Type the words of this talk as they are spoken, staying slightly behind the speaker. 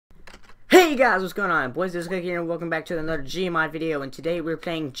Hey guys, what's going on? Boys, this is Cookie here, and welcome back to another Gmod video. And today we're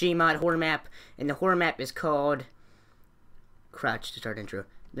playing Gmod horror map, and the horror map is called... Crouch to start intro.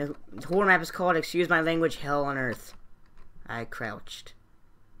 The horror map is called, excuse my language, Hell on Earth. I crouched.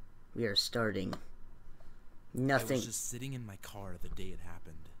 We are starting. Nothing. I was just sitting in my car the day it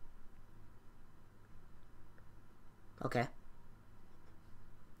happened. Okay.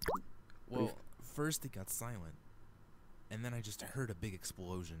 Well, first it got silent, and then I just heard a big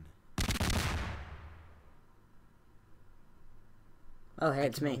explosion. Oh, hey,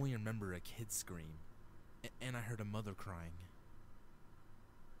 it's me. I can only remember a kid scream, and I heard a mother crying.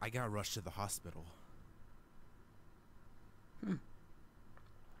 I got rushed to the hospital.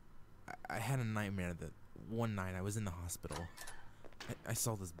 I had a nightmare that one night I was in the hospital. I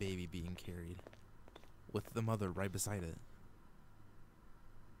saw this baby being carried, with the mother right beside it.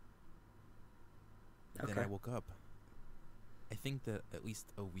 Okay. Then I woke up. I think that at least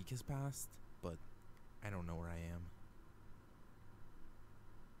a week has passed, but I don't know where I am.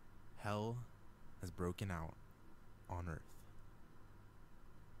 Hell has broken out on Earth.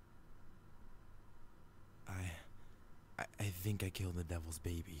 I think I killed the devil's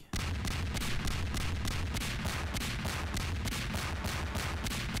baby.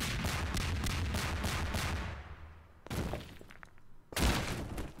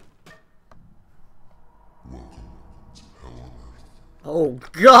 Oh,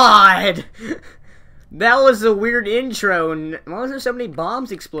 God! That was a weird intro, and why was there so many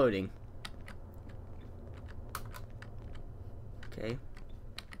bombs exploding? Okay.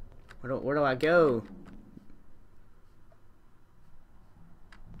 Where do I go?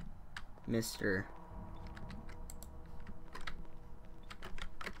 Mr.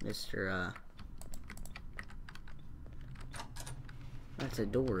 That's a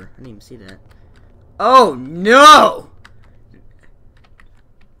door. I didn't even see that. Oh, no!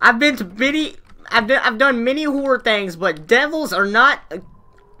 I've done many horror things, but devils are not.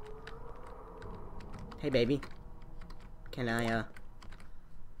 Hey, baby. Can I,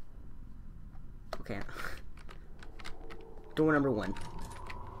 Okay. Door number 1.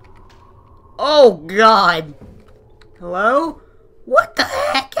 Oh, God! Hello? What the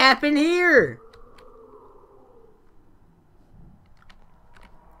heck happened here?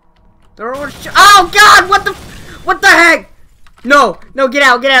 Oh, God! What the heck? No, get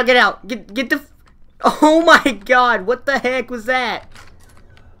out. Get the... Oh my God, what the heck was that?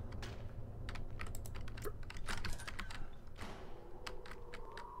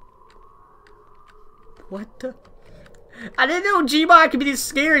 What the... I didn't know Gmod could be this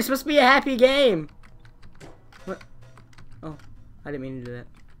scary. It's supposed to be a happy game. What? Oh, I didn't mean to do that.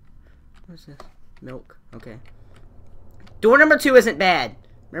 What's this? Milk. Okay. Door number 2 isn't bad.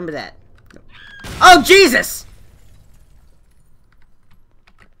 Remember that. No. Oh, Jesus!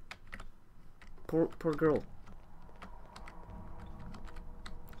 Poor girl.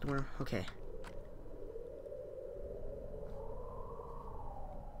 Door, okay.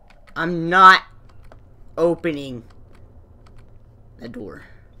 I'm not opening the door.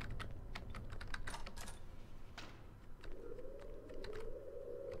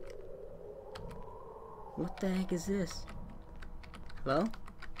 What the heck is this? Hello?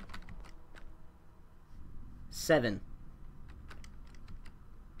 7.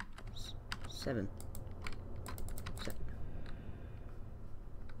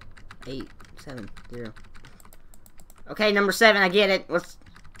 8, 7, 0. Okay, number 7, I get it. Let's...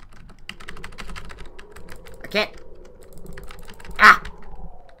 I can't... Ah!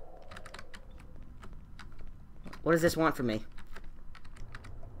 What does this want from me?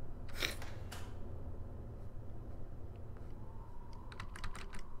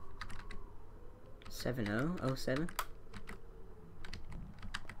 Oh 07?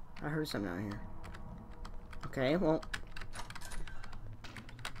 I heard something out here. Okay, well...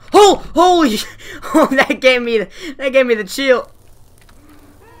 Oh! Holy! Oh, that gave me the chill.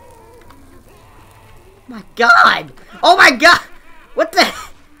 My God! Oh my God! What the?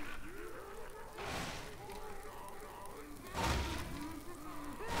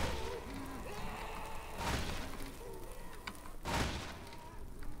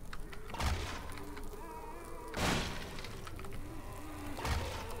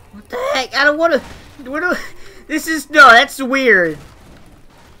 What the heck? I don't want to... Where do... This is... No, that's weird.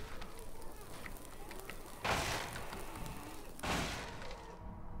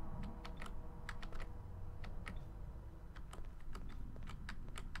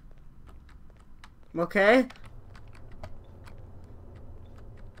 Okay.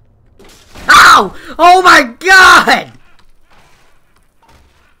 Ow! Oh my God!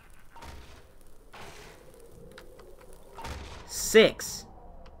 6.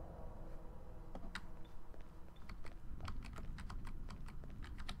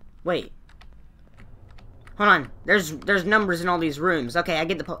 Wait. Hold on. There's numbers in all these rooms. Okay, I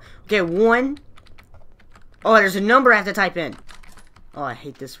get the okay, 1. Oh, there's a number I have to type in. Oh, I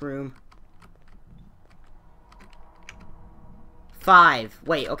hate this room. 5.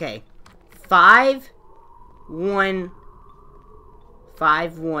 Wait, okay. 5 1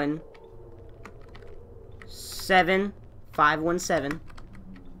 5 1 7 5 1 7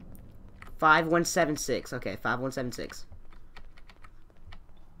 5 1 7 6. Okay, 5 1 7 6.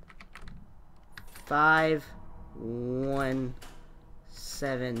 5 1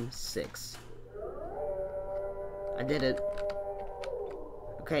 7 6. I did it.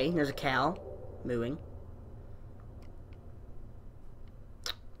 Okay, there's a cow mooing.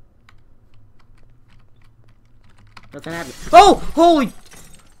 Nothing happened. Oh! Holy!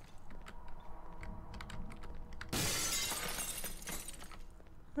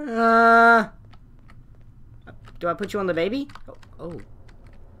 Do I put you on the baby? Oh.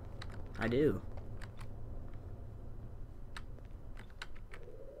 I do.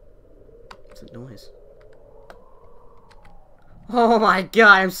 What's that noise? Oh my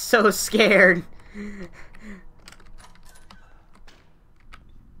god, I'm so scared.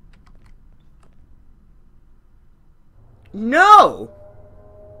 No!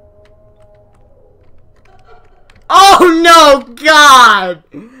 Oh no, God!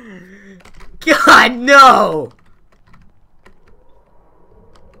 God, no!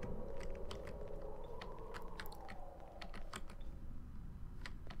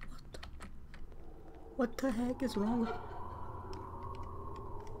 What the heck is wrong with...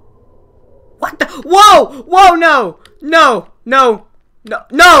 What the... Whoa! Whoa, no! No! No! No!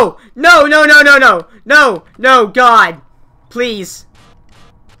 No! No! No! No! No! No! No! No! God! Please.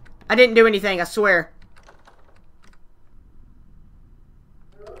 I didn't do anything, I swear.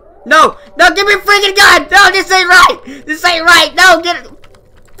 No! No, give me a freaking gun! No, this ain't right! This ain't right! No, get it!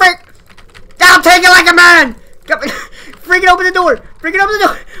 Frick! I'll take it like a man! Freaking open the door! Freaking open the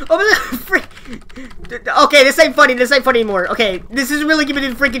door! Open the... Freak! Okay, this ain't funny. This ain't funny anymore. Okay, this is really giving me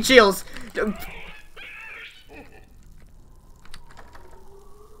the freaking chills.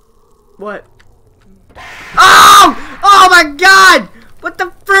 What? Oh! Oh my god! What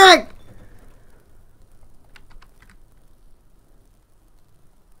the frick?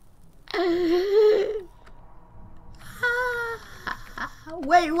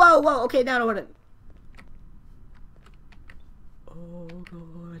 Wait, whoa. Okay, now I don't want to... Oh,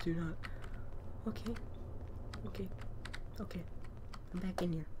 no, I do not. Okay. I'm back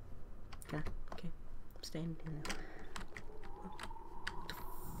in here. Okay. I'm staying in there. What the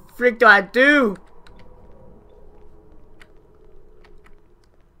frick do I do?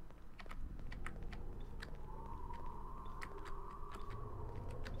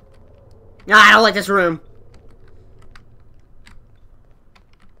 Nah, I don't like this room.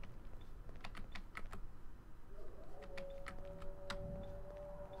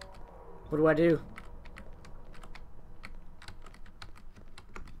 What do I do?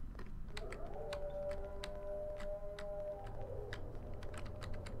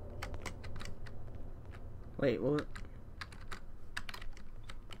 Wait, what?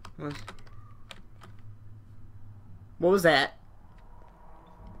 What was that?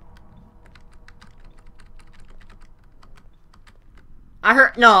 I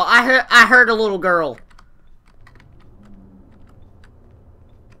heard a little girl.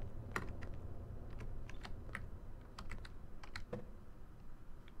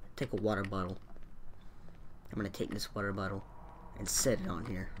 Take a water bottle. I'm gonna take this water bottle and set it on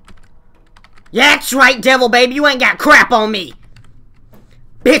here. Yeah, that's right, devil baby. You ain't got crap on me.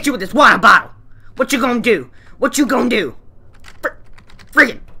 Hit you with this water bottle. What you gonna do? What you gonna do?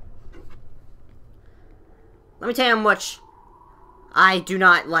 Friggin'. Let me tell you how much I do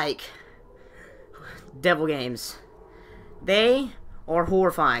not like devil games. They are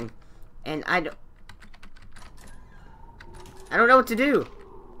horrifying. And I don't know what to do.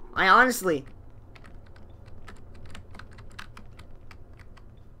 I honestly...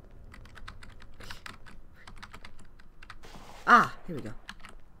 Ah, here we go.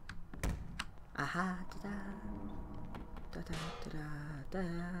 Aha, da-da.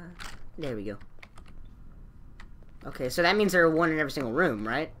 There we go. Okay, so that means there are one in every single room,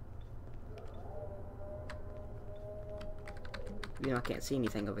 right? You know, I can't see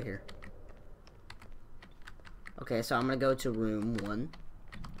anything over here. Okay, so I'm gonna go to room 1.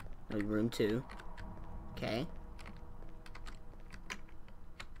 Room 2. Okay.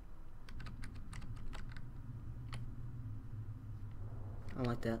 I don't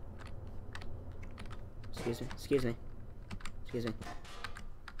like that. Excuse me.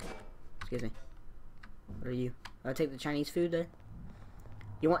 What are you? I'll take the Chinese food there.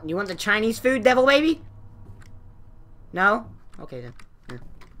 You want the Chinese food, devil baby? No? Okay then. Here.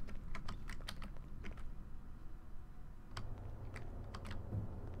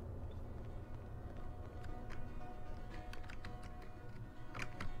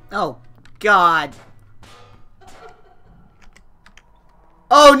 Oh God.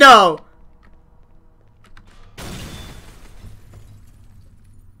 Oh no.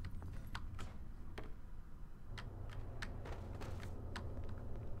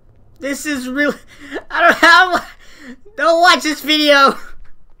 This is really... I don't have... Don't watch this video!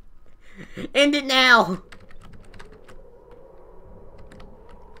 End it now!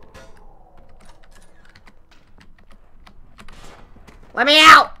 Let me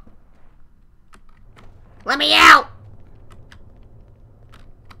out! Let me out!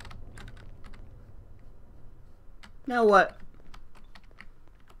 Now what?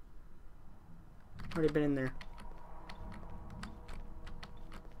 Already been in there.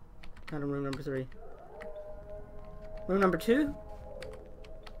 Not in room number 3. Room number 2?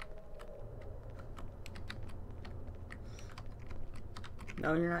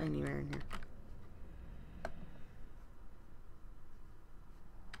 No, you're not anywhere in here.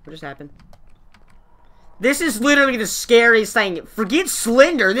 What just happened? This is literally the scariest thing. Forget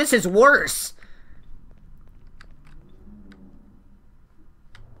Slender, this is worse.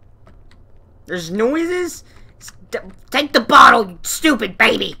 There's noises? Take the bottle, you stupid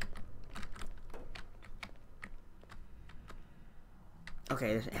baby!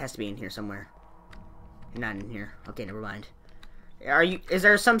 Okay, it has to be in here somewhere. You're not in here. Okay, never mind. Are you... Is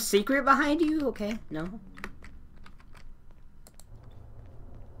there some secret behind you? Okay, no.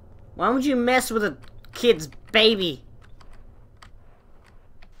 Why would you mess with a kid's baby?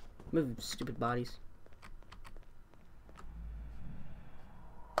 Move, stupid bodies.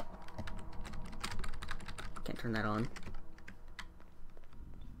 Can't turn that on.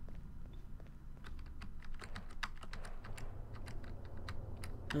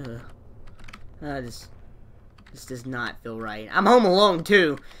 This does not feel right. I'm home alone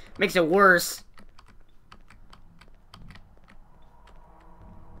too. Makes it worse.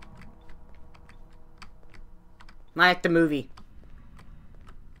 Like the movie.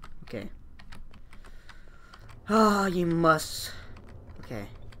 Okay. Oh, you must. Okay.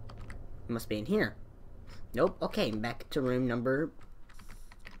 You must be in here. Nope. Okay, back to room number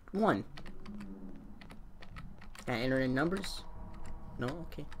 1. Can I enter in numbers? No?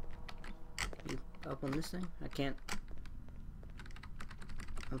 Okay. You up on this thing? I can't.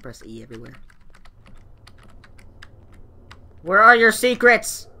 I'll press E everywhere. Where are your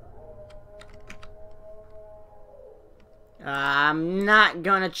secrets? I'm not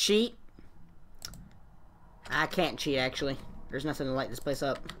gonna cheat. I can't cheat, actually. There's nothing to light this place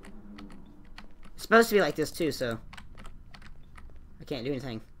up. It's supposed to be like this, too, so... I can't do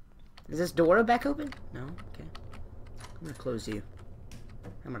anything. Is this door back open? No? Okay. I'm gonna close you.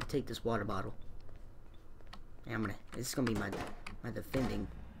 I'm gonna take this water bottle. And this is gonna be my defending.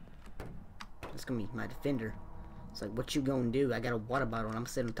 It's gonna be my defender. It's like, what you gonna do? I got a water bottle and I'm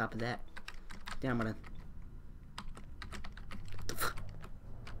sitting on top of that. Then I'm gonna...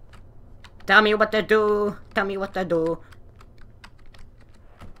 Tell me what to do! Tell me what to do!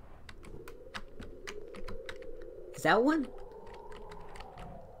 Is that one?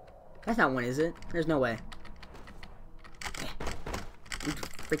 That's not one, is it? There's no way.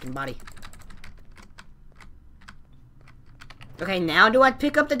 Freaking body. Okay, now do I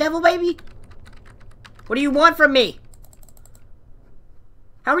pick up the devil baby? What do you want from me?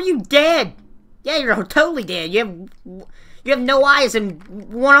 How are you dead? Yeah, you're totally dead. You have no eyes and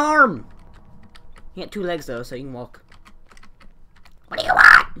one arm. You got 2 legs though, so you can walk. What do you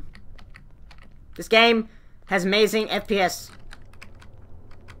want? This game has amazing FPS.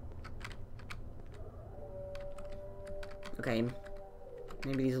 Okay.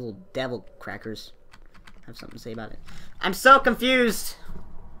 Maybe these little devil crackers have something to say about it. I'm so confused.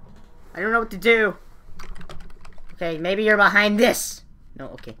 I don't know what to do. Okay, maybe you're behind this. No,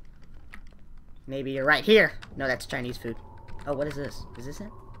 okay. Maybe you're right here. No, that's Chinese food. Oh, what is this? Is this it?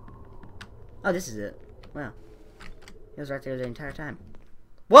 Oh, this is it. Wow. It was right there the entire time.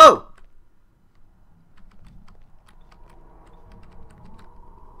 Whoa!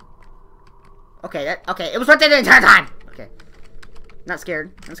 Okay, okay, it was right there the entire time! Okay. Not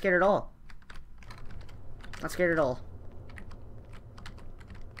scared. Not scared at all. Not scared at all.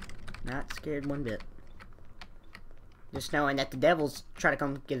 Not scared one bit. Just knowing that the devil's trying to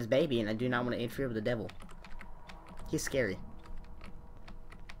come get his baby, and I do not want to interfere with the devil. He's scary.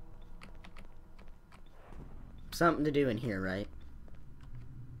 Something to do in here, right?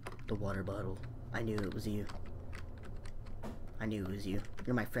 The water bottle. I knew it was you. I knew it was you.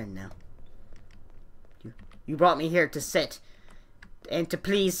 You're my friend now. You brought me here to sit. And to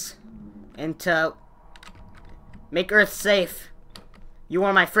please. And to make Earth safe. You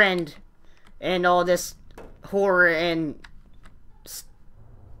are my friend. And all this horror and...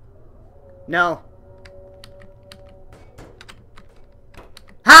 No.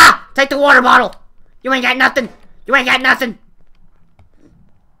 Ha! Take the water bottle! You ain't got nothing! You ain't got nothing!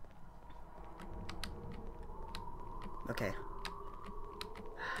 Okay.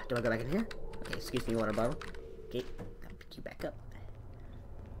 Do I go back in here? Okay, excuse me, water bottle. Okay, I'll pick you back up.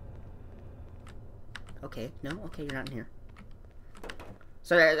 Okay, no, okay, you're not in here.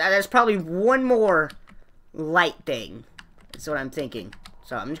 So there's probably one more light thing. That's what I'm thinking.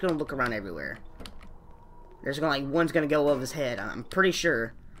 So I'm just gonna look around everywhere. There's gonna, like, one's gonna go over his head. I'm pretty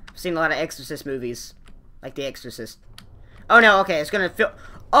sure. I've seen a lot of Exorcist movies. Like The Exorcist. Oh no, okay, it's gonna fill.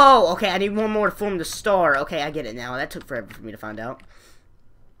 Oh, okay, I need one more to form the star. Okay, I get it now. That took forever for me to find out.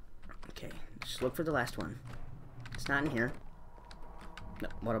 Okay, just look for the last one. It's not in here. No,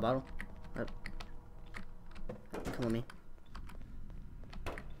 water bottle. Oh. Come with me.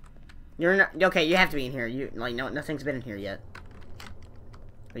 You're not, okay, you have to be in here. You, like, no, nothing's been in here yet.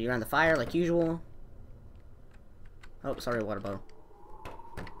 Are you around the fire like usual? Oh, sorry, water bottle.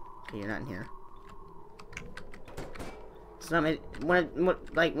 Okay, you're not in here. It's not my,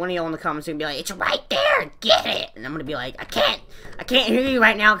 one of y'all in the comments are gonna be like, it's right there, get it! And I'm gonna be like, I can't hear you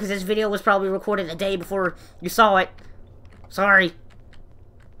right now because this video was probably recorded the day before you saw it. Sorry.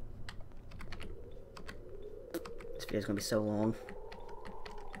 This video's gonna be so long.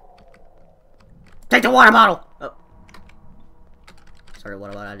 Take the water bottle! Oh. Sorry,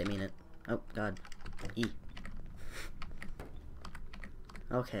 water bottle, I didn't mean it. Oh, God. E.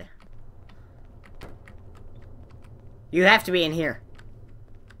 Okay. You have to be in here.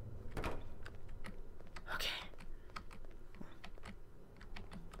 Okay.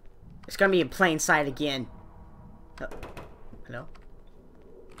 It's gonna be in plain sight again. Oh. Hello?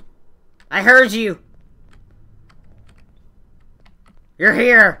 I heard you! You're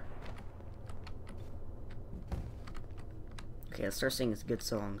here! Okay, let's start singing good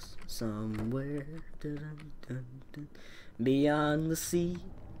songs. Somewhere dun, dun, dun, dun, beyond the sea,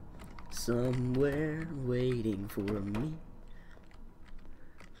 somewhere waiting for me.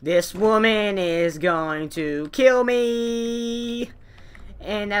 This woman is going to kill me,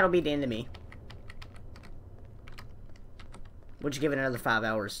 and that'll be the end of me. Would you give it another 5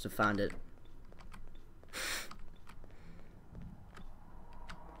 hours to find it?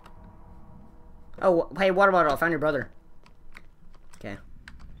 Oh, hey, water bottle, I found your brother. Okay.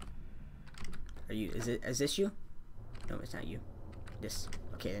 Are you, is this you? No, it's not you. This,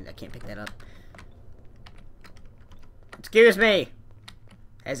 okay, then I can't pick that up. Excuse me!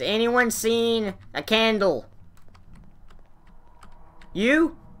 Has anyone seen a candle?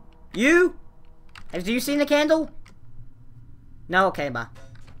 You? You? Have you seen a candle? No? Okay, bye.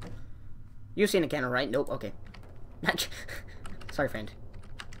 You've seen a candle, right? Nope, okay. Sorry, friend.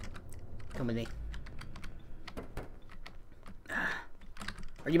 Come with me.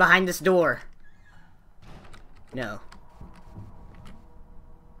 Are you behind this door? No.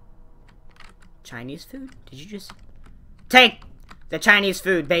 Chinese food? Did you just... Take the Chinese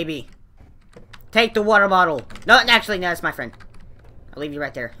food, baby! Take the water bottle! No, actually, no, that's my friend. I'll leave you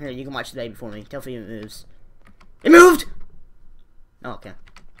right there. Here, you can watch the baby for me. Tell me if it moves. It moved! Oh, okay.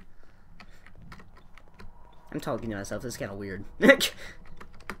 I'm talking to myself. This is kind of weird. Okay,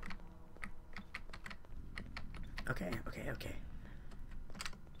 okay, okay.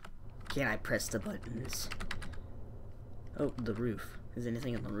 Can I press the buttons? Oh, the roof. Is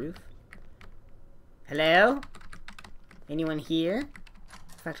anything on the roof? Hello? Anyone here?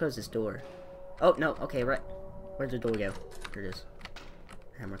 If I close this door. Oh, no. Okay, right. Where'd the door go? Here it is.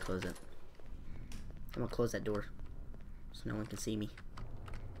 I'm gonna close it. I'm gonna close that door. So no one can see me.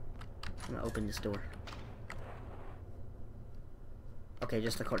 I'm gonna open this door. Okay,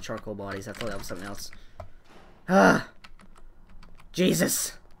 just the charcoal bodies. I thought that was something else. Ah!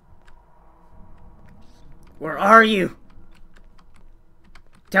 Jesus! Where are you?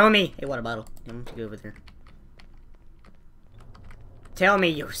 Tell me! Hey, water bottle. I'm gonna go over there. Tell me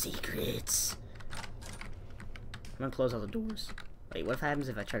your secrets. I'm gonna close all the doors. Wait, what happens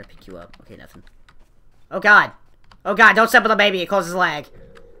if I try to pick you up? Okay, nothing. Oh god! Oh god, don't step on the baby, it causes lag.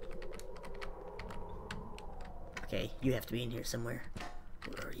 Okay, you have to be in here somewhere.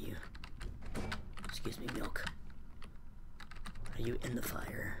 Where are you? Excuse me, milk. Are you in the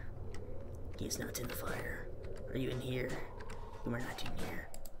fire? He is not in the fire. Are you in here? You are not in here.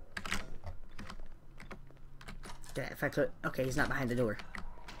 If I could... Okay, he's not behind the door.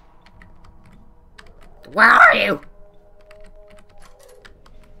 Where are you?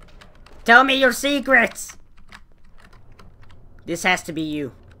 Tell me your secrets! This has to be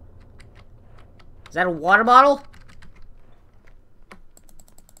you. Is that a water bottle?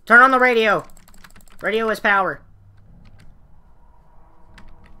 Turn on the radio. Radio is power.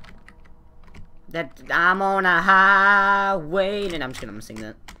 That I'm on a highway. And I'm just gonna sing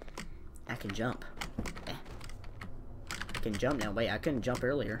that. I can jump. I can jump now. Wait, I couldn't jump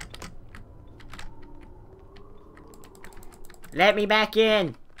earlier. Let me back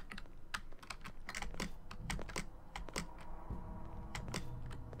in.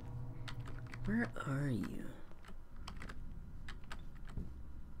 Where are you?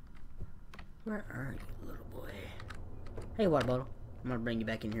 Where are you, little boy? Hey, water bottle. I'm gonna bring you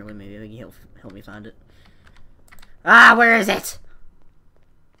back in here with me. Maybe you can help me find it. Ah, where is it?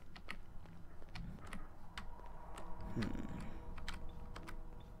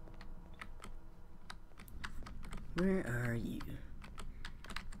 Where are you?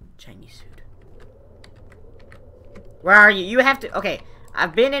 Chinese food. Where are you? You have to... Okay,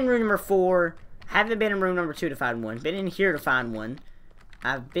 I've been in room number 4. Haven't been in room number 2 to find one. Been in here to find one.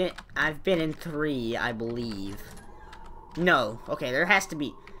 I've been in 3, I believe. No. Okay, there has to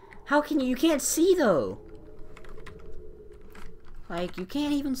be... How can you... You can't see, though. Like, you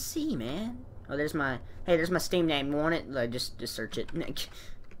can't even see, man. Oh, there's my... Hey, there's my Steam name. Want it? Just search it.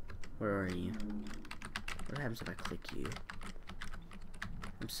 Where are you? What happens if I click you?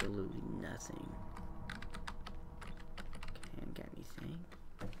 Absolutely nothing. Okay, I got anything.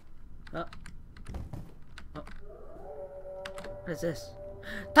 Oh. Oh. What is this?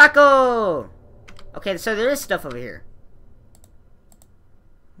 Taco! Okay, so there is stuff over here.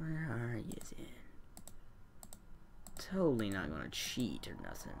 Where are you then? Totally not gonna cheat or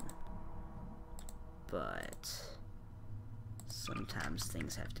nothing. But sometimes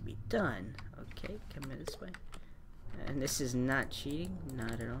things have to be done. Okay, come this way. And this is not cheating,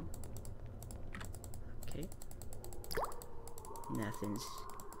 not at all. Okay. Nothing's...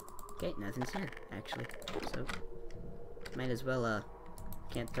 Okay, nothing's here, actually. So, might as well,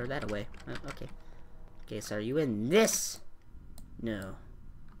 can't throw that away. Okay. Okay, so are you in this? No.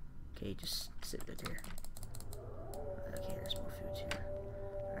 Okay, just sit right there. Okay, there's more food here.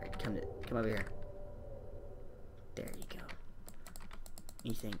 Alright, come over here. There you go.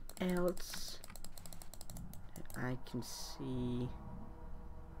 Anything else that I can see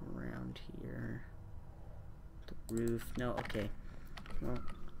around here? The roof? No, okay. Well.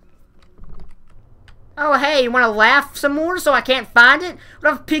 Oh, hey, you want to laugh some more so I can't find it?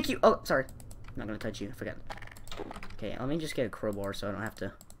 What if I pick you? Oh, sorry. I'm not going to touch you. I forgot. Okay, let me just get a crowbar so I don't have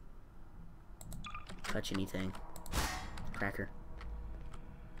to touch anything. Cracker.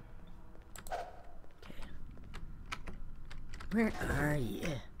 Where are you?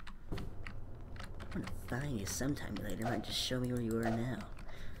 I'm gonna find you sometime later. Might just show me where you are now.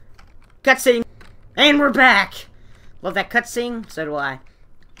 Cutscene! And we're back! Love that cutscene. So do I.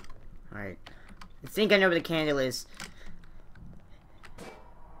 Alright. I think I know where the candle is.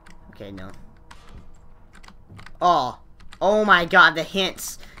 Okay, no. Oh. Oh my god, the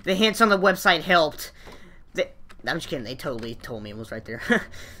hints. The hints on the website helped. I'm just kidding. They totally told me it was right there.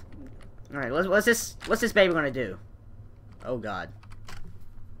 Alright, what's this baby gonna do? Oh god.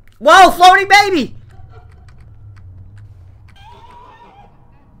 Whoa, floating baby!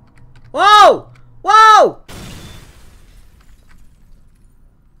 Whoa! Whoa!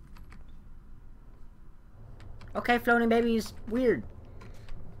 Okay, floating baby is weird.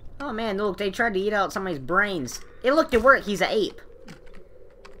 Oh man, look, they tried to eat out somebody's brains. It looked at work, he's an ape.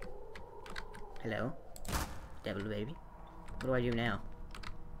 Hello? Devil baby. What do I do now?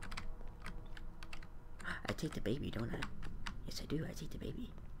 I take the baby, don't I? Yes, I do. I take the baby.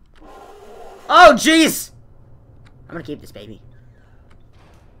 Oh, jeez! I'm gonna keep this baby.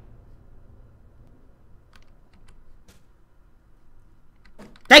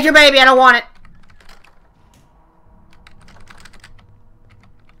 Take your baby! I don't want it!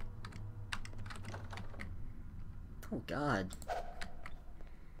 Oh, God.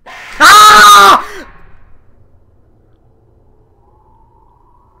 Ah!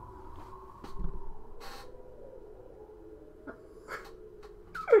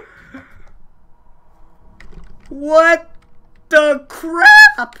 What the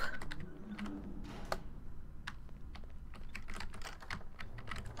crap?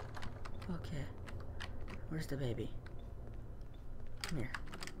 Okay. Where's the baby? Come here.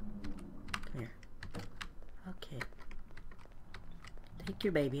 Come here. Okay. Take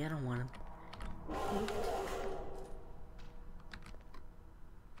your baby. I don't want him.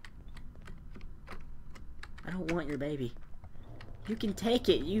 I don't want your baby. You can take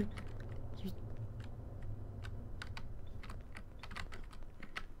it. You...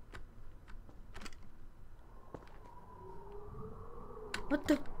 What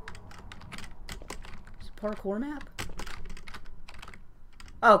the? It's a parkour map?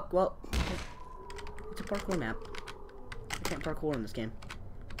 Oh, well. It's a parkour map. I can't parkour in this game.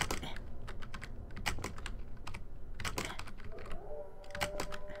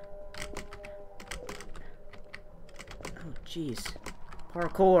 Oh, jeez.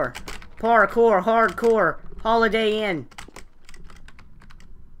 Parkour. Parkour. Hardcore. Holiday Inn.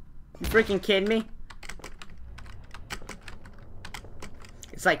 You freaking kidding me?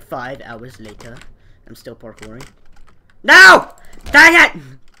 It's like 5 hours later. I'm still parkouring. No! Dang it!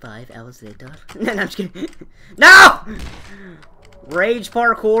 5 hours later. No, I'm just kidding. No! Rage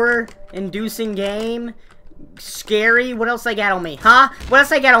parkour. Inducing game. Scary. What else I got on me? Huh? What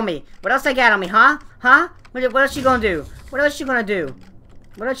else I got on me? What else I got on me? Huh? Huh? What else you gonna do? What else you gonna do?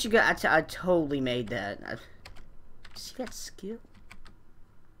 What else you got? I totally made that. See that skill?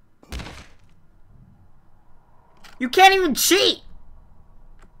 You can't even cheat!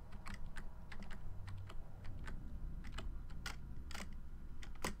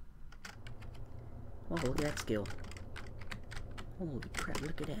 Oh, look at that skill. Holy crap,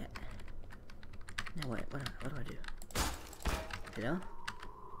 look at that. Now what do I do? You know?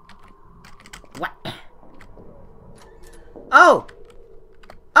 What? Oh!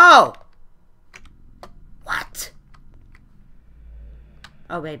 Oh! What?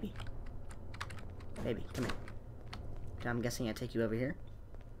 Oh, baby. Baby, come here. I'm guessing I take you over here.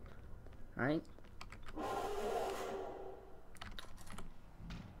 Alright.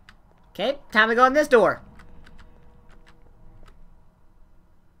 Okay, time to go in this door.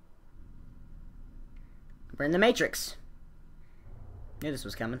 We're in the Matrix. Knew this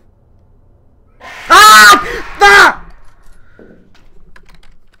was coming. Ah! Ah!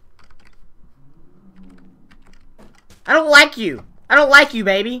 I don't like you. I don't like you,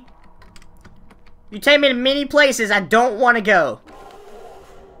 baby. You take me to many places I don't want to go.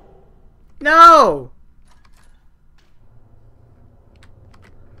 No!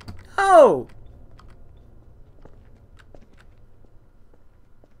 No!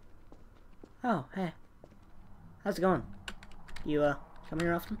 Oh, hey. How's it going? You, come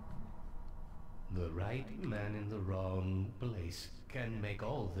here often? The right man in the wrong place can make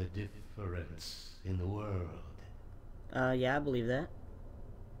all the difference in the world. Yeah, I believe that.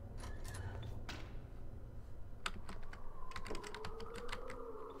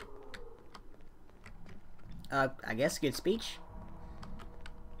 I guess good speech.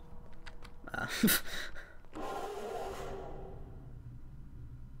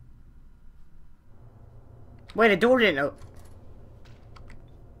 Wait, the door didn't open.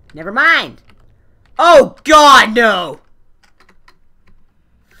 Never mind. Oh, God, no!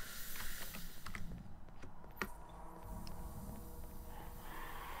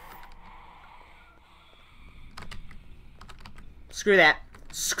 Screw that.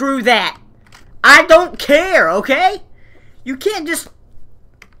 Screw that. I don't care, okay? You can't just...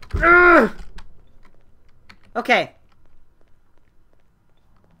 Ugh. Okay.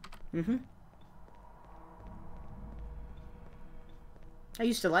 I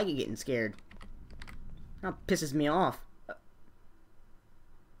used to like it getting scared. Now it pisses me off.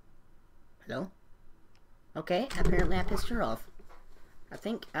 Hello? Okay, apparently I pissed her off. I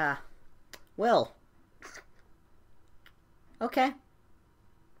think, well. Okay.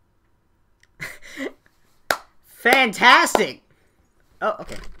 Fantastic! Oh,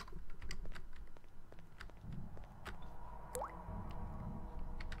 okay.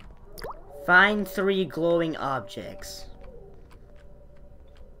 Find 3 glowing objects.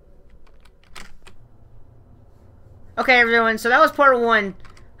 Okay, everyone, so that was part 1.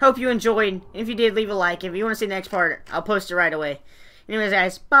 Hope you enjoyed. If you did, leave a like. If you want to see the next part, I'll post it right away. Anyways,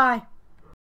 guys, bye!